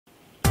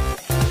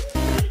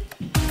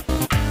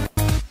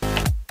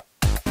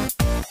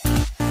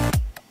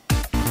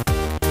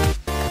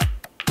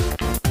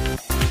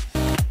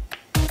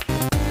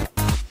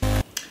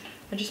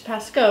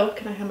pass go.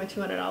 Can I have my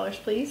 $200,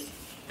 please?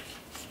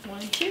 1,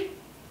 2.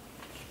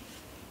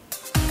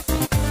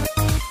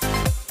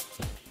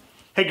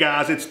 Hey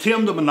guys, it's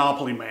Tim the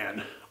Monopoly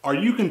Man. Are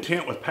you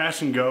content with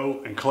pass and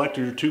go and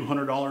collecting your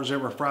 $200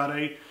 every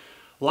Friday?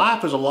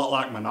 Life is a lot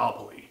like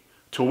Monopoly.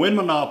 To win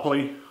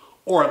Monopoly,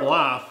 or at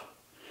life,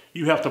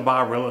 you have to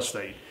buy real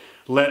estate.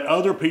 Let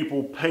other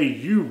people pay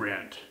you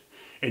rent,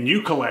 and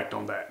you collect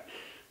on that.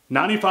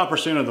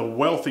 95% of the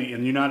wealthy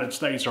in the United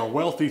States are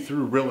wealthy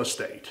through real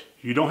estate.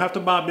 You don't have to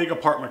buy big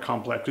apartment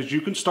complexes. You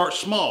can start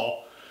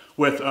small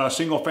with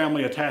single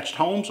family attached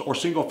homes or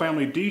single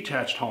family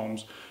detached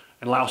homes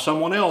and allow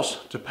someone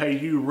else to pay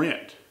you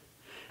rent.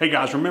 Hey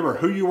guys, remember,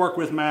 who you work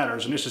with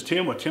matters. And this is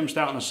Tim with Tim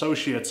Stout and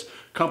Associates,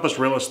 Compass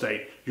Real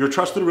Estate, your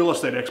trusted real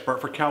estate expert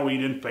for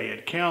Coweta and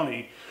Fayette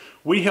County.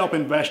 We help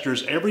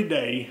investors every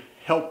day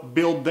help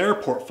build their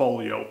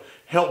portfolio,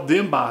 help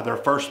them buy their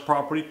first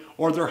property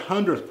or their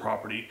 100th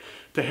property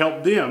to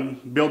help them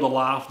build a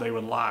life they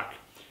would like.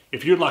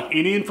 If you'd like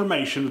any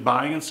information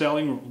buying and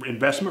selling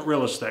investment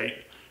real estate,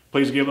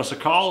 please give us a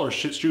call or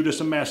shoot us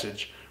a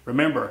message.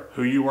 Remember,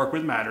 who you work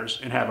with matters,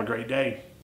 and have a great day.